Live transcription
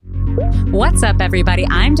What's up, everybody?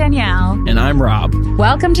 I'm Danielle. And I'm Rob.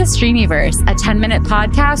 Welcome to Streamyverse, a 10-minute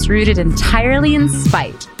podcast rooted entirely in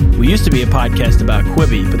spite. We used to be a podcast about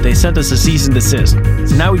Quibi, but they sent us a cease and desist.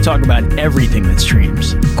 So now we talk about everything that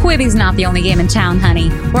streams. Quibi's not the only game in town, honey.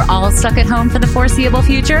 We're all stuck at home for the foreseeable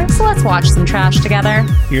future, so let's watch some trash together.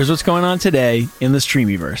 Here's what's going on today in the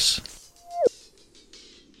Streamyverse.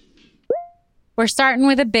 We're starting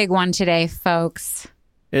with a big one today, folks.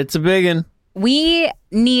 It's a biggin'. We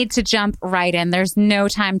need to jump right in. There's no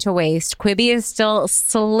time to waste. Quibi is still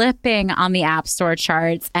slipping on the App Store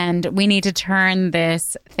charts, and we need to turn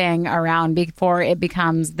this thing around before it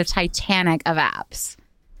becomes the Titanic of apps.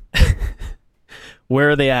 Where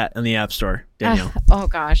are they at in the App Store, Danielle? Oh,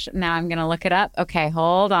 gosh. Now I'm going to look it up. Okay,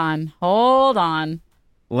 hold on.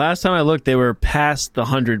 Last time I looked, they were past the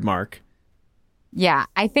 100 mark. Yeah,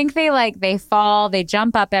 I think they fall, they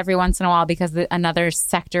jump up every once in a while because another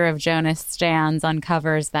sector of Jonas Stans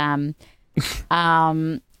uncovers them.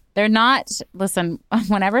 They're not, listen,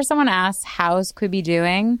 whenever someone asks, how's Quibi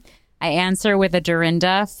doing? I answer with a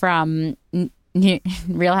Dorinda from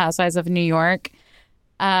Real Housewives of New York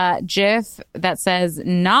GIF that says,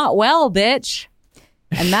 not well, bitch.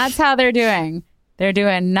 And that's how they're doing. They're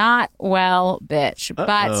doing not well, bitch. But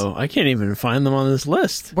I can't even find them on this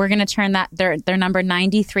list. We're going to turn that. They're number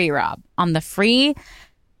 93, Rob. On the free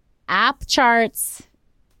app charts,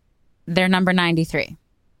 they're number 93.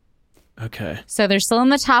 Okay. So they're still in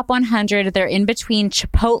the top 100. They're in between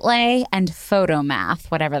Chipotle and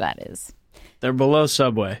Photomath, whatever that is. They're below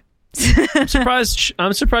Subway. I'm surprised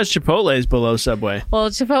Chipotle is below Subway. Well,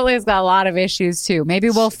 Chipotle's got a lot of issues too. Maybe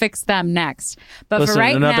we'll fix them next. But listen, for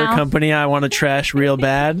right another now, company I want to trash real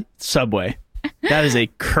bad, Subway. That is a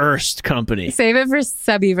cursed company. Save it for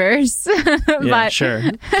Subbyverse. Yeah, sure.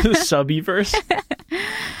 Subbyverse.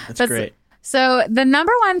 That's great. So the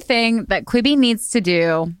number one thing that Quibi needs to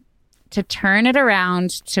do to turn it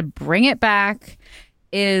around, to bring it back,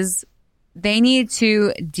 is they need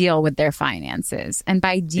to deal with their finances. And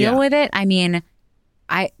by deal with it, I mean,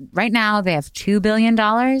 right now they have $2 billion.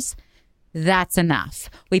 That's enough.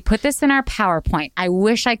 We put this in our PowerPoint. I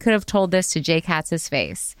wish I could have told this to Jay Katz's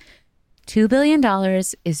face. $2 billion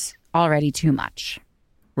is already too much.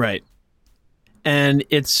 Right. And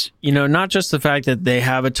it's, not just the fact that they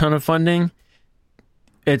have a ton of funding.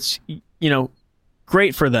 It's,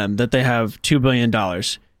 great for them that they have $2 billion.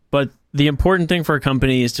 But the important thing for a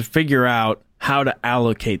company is to figure out how to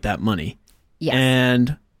allocate that money. Yes.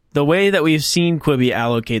 And the way that we've seen Quibi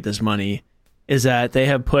allocate this money is that they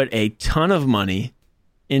have put a ton of money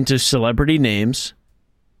into celebrity names,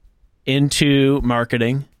 into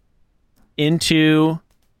marketing, into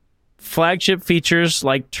flagship features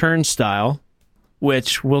like Turnstile,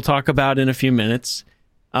 which we'll talk about in a few minutes.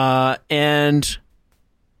 And,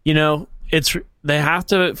 they have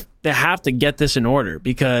to get this in order,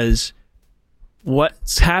 because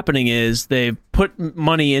what's happening is they've put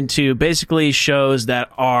money into basically shows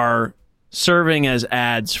that are serving as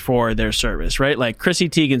ads for their service, right? Like Chrissy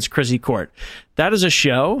Teigen's Chrissy Court. That is a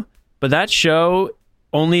show, but that show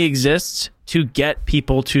only exists to get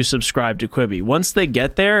people to subscribe to Quibi. Once they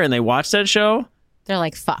get there and they watch that show, they're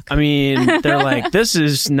like, fuck. I mean, they're like, this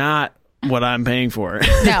is not what I'm paying for.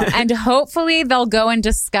 No, and hopefully they'll go and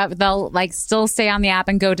discover, they'll still stay on the app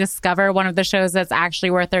and go discover one of the shows that's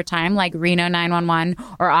actually worth their time, like Reno 911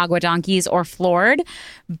 or Agua Donkeys or Floored.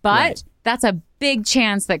 But That's a big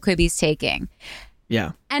chance that Quibi's taking.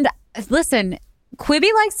 Yeah. And listen,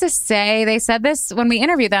 Quibi likes to say, they said this when we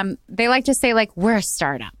interview them, they like to say, we're a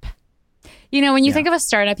startup. When you think of a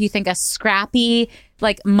startup, you think a scrappy,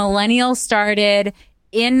 millennial started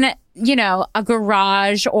in, a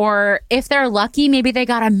garage, or if they're lucky, maybe they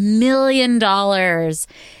got $1 million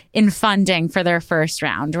in funding for their first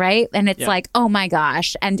round, right? And it's oh my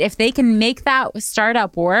gosh. And if they can make that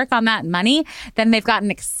startup work on that money, then they've got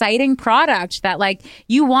an exciting product that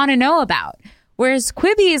you want to know about. Whereas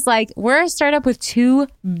Quibi is we're a startup with $2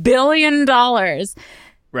 billion.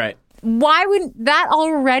 Right. Why wouldn't that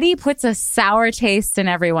already puts a sour taste in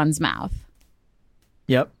everyone's mouth?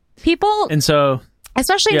 Yep. People. And so,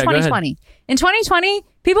 especially in 2020. In 2020,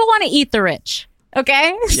 people want to eat the rich.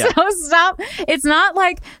 Okay? Yeah. So stop. It's not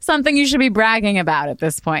something you should be bragging about at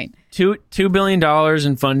this point. $2 billion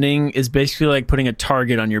in funding is basically like putting a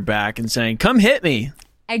target on your back and saying, come hit me.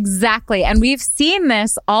 Exactly. And we've seen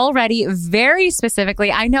this already very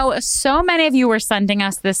specifically. I know so many of you were sending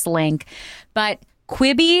us this link, but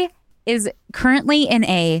Quibi is currently in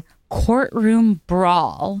a courtroom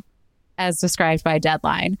brawl, as described by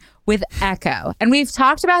Deadline, with Echo. And we've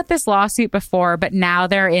talked about this lawsuit before, but now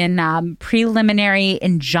they're in preliminary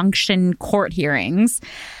injunction court hearings.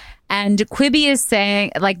 And Quibi is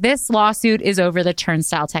saying, like, this lawsuit is over the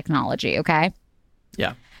Turnstile technology, okay?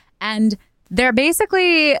 Yeah. And they're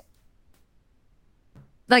basically,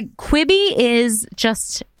 like, Quibi is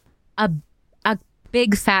just a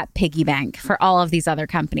big fat piggy bank for all of these other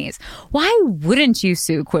companies. Why wouldn't you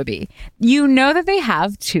sue Quibi? You know that they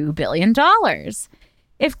have $2 billion.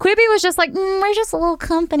 If Quibi was just like, we're just a little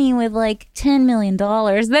company with like $10 million,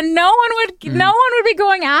 then no one would be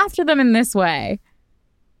going after them in this way.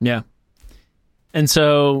 Yeah. And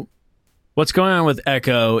so what's going on with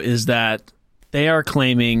Echo is that they are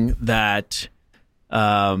claiming that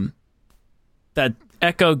that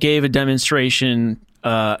Echo gave a demonstration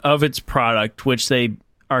of its product, which they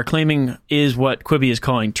are claiming is what Quibi is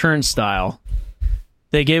calling Turnstile.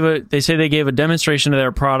 They say they gave a demonstration of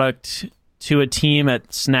their product to a team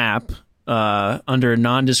at Snap under a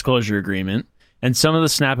non-disclosure agreement, and some of the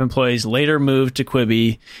Snap employees later moved to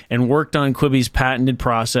Quibi and worked on Quibi's patented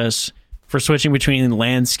process for switching between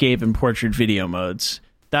landscape and portrait video modes.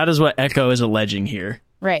 That is what Echo is alleging here.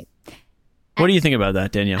 Right. What do you think about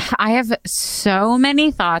that, Danielle? I have so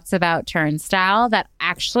many thoughts about Turnstile that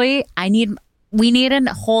actually we need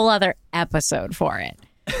a whole other episode for it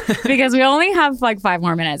because we only have like 5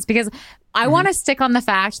 more minutes, because I want to stick on the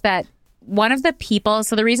fact that one of the people,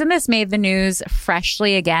 so the reason this made the news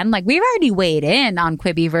freshly again, like we've already weighed in on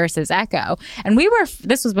Quibi versus Echo, and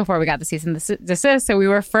this was before we got the cease and desist, so we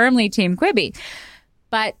were firmly team Quibi.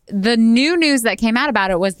 But the new news that came out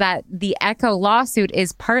about it was that the Echo lawsuit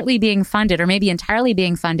is partly being funded, or maybe entirely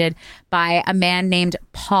being funded, by a man named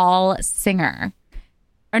Paul Singer.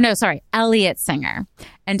 Elliot Singer.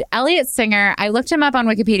 And Elliot Singer, I looked him up on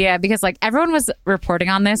Wikipedia because like everyone was reporting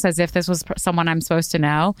on this as if this was someone I'm supposed to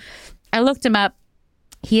know. I looked him up.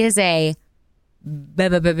 He is a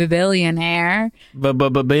billionaire.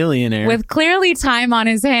 Billionaire. With clearly time on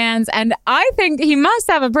his hands. And I think he must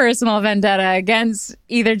have a personal vendetta against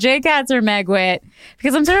either Jay Katz or Meg Witt,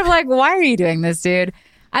 because I'm sort of like, why are you doing this, dude?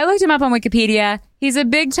 I looked him up on Wikipedia. He's a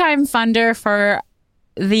big time funder for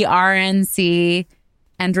the RNC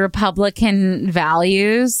and Republican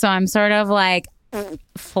values. So I'm sort of like,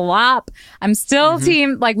 flop. I'm still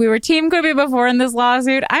team, like we were team Quibi before in this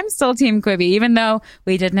lawsuit. I'm still team Quibi, even though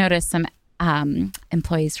we did notice some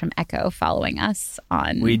employees from Echo following us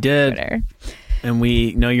on Twitter. And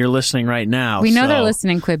we know you're listening right now. We know they're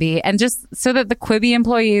listening, Quibi. And just so that the Quibi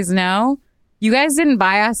employees know, you guys didn't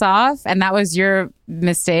buy us off, and that was your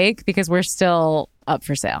mistake, because we're still up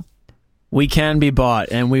for sale. We can be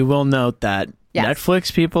bought, and we will note that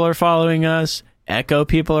Netflix people are following us, Echo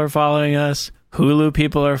people are following us, Hulu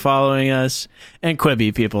people are following us, and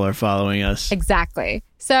Quibi people are following us. Exactly.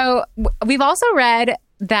 So we've also read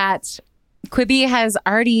that Quibi has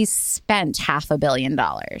already spent $500 million.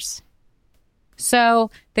 So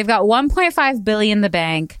they've got $1.5 billion in the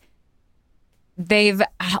bank. They've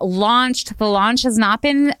launched. The launch has not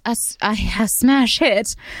been a smash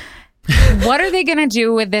hit. What are they going to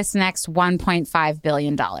do with this next $1.5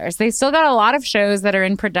 billion? They still got a lot of shows that are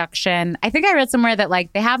in production. I think I read somewhere that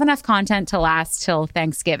like they have enough content to last till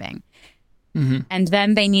Thanksgiving. And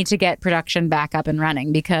then they need to get production back up and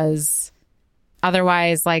running, because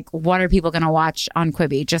otherwise, like, what are people going to watch on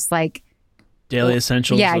Quibi? Just like daily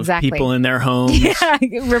essentials of people in their homes. Yeah,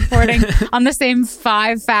 reporting on the same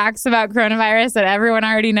 5 facts about coronavirus that everyone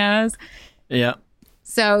already knows. Yeah.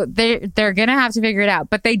 So they're going to have to figure it out.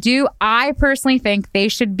 But I personally think they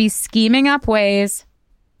should be scheming up ways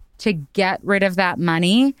to get rid of that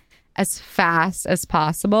money as fast as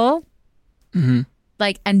possible.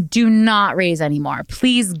 Like, and do not raise any more.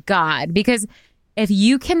 Please, God. Because if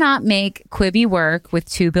you cannot make Quibi work with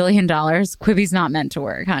 $2 billion, Quibi's not meant to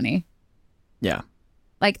work, honey. Yeah.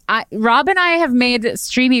 Like, Rob and I have made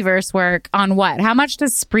Streamyverse work on what? How much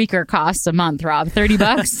does Spreaker cost a month, Rob?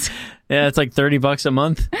 $30? Yeah, it's like $30 a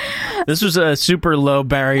month. This was a super low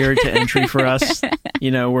barrier to entry for us.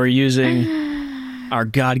 You know, we're using our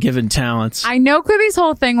God-given talents. I know Quibi's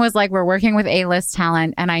whole thing was like, we're working with A-list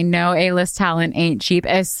talent, and I know A-list talent ain't cheap,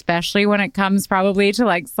 especially when it comes probably to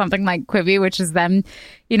like something like Quibi, which is them,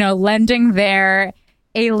 you know, lending their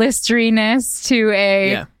A-listeriness to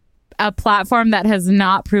a platform that has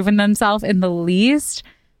not proven themselves in the least.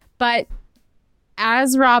 But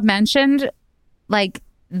as Rob mentioned, like,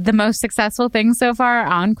 the most successful things so far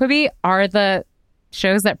on Quibi are the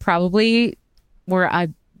shows that probably were a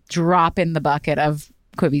drop in the bucket of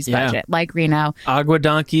Quibi's budget, like Reno. Agua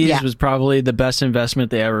Donkeys was probably the best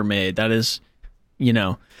investment they ever made. That is, you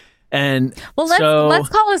know, and well, let's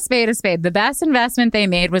call a spade a spade. The best investment they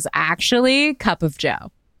made was actually Cup of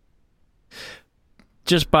Joe.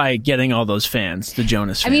 just by getting all those fans, the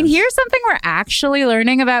Jonas fans. I mean, here's something we're actually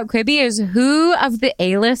learning about Quibi is who of the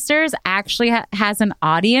A-listers actually has an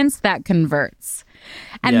audience that converts.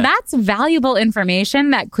 And that's valuable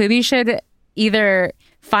information that Quibi should either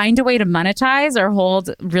find a way to monetize or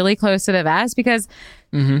hold really close to the vest, because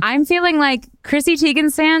I'm feeling like Chrissy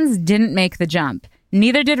Teigen fans didn't make the jump.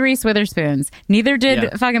 Neither did Reese Witherspoon's. Neither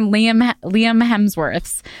did fucking Liam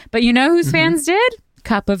Hemsworth's. But you know whose fans did?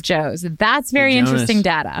 Cup of Joe's. That's very interesting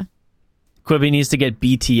data. Quibi needs to get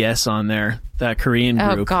BTS on there, that Korean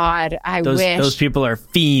group. Oh, God. I wish. Those people are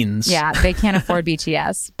fiends. Yeah, they can't afford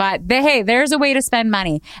BTS. But hey, there's a way to spend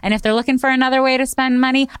money. And if they're looking for another way to spend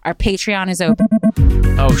money, our Patreon is open.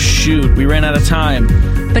 Oh, shoot. We ran out of time.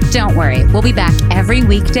 But don't worry. We'll be back every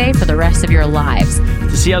weekday for the rest of your lives.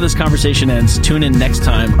 To see how this conversation ends, tune in next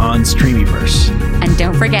time on Streamyverse. And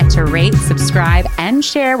don't forget to rate, subscribe, and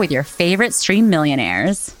share with your favorite stream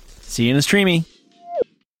millionaires. See you in the Streamy.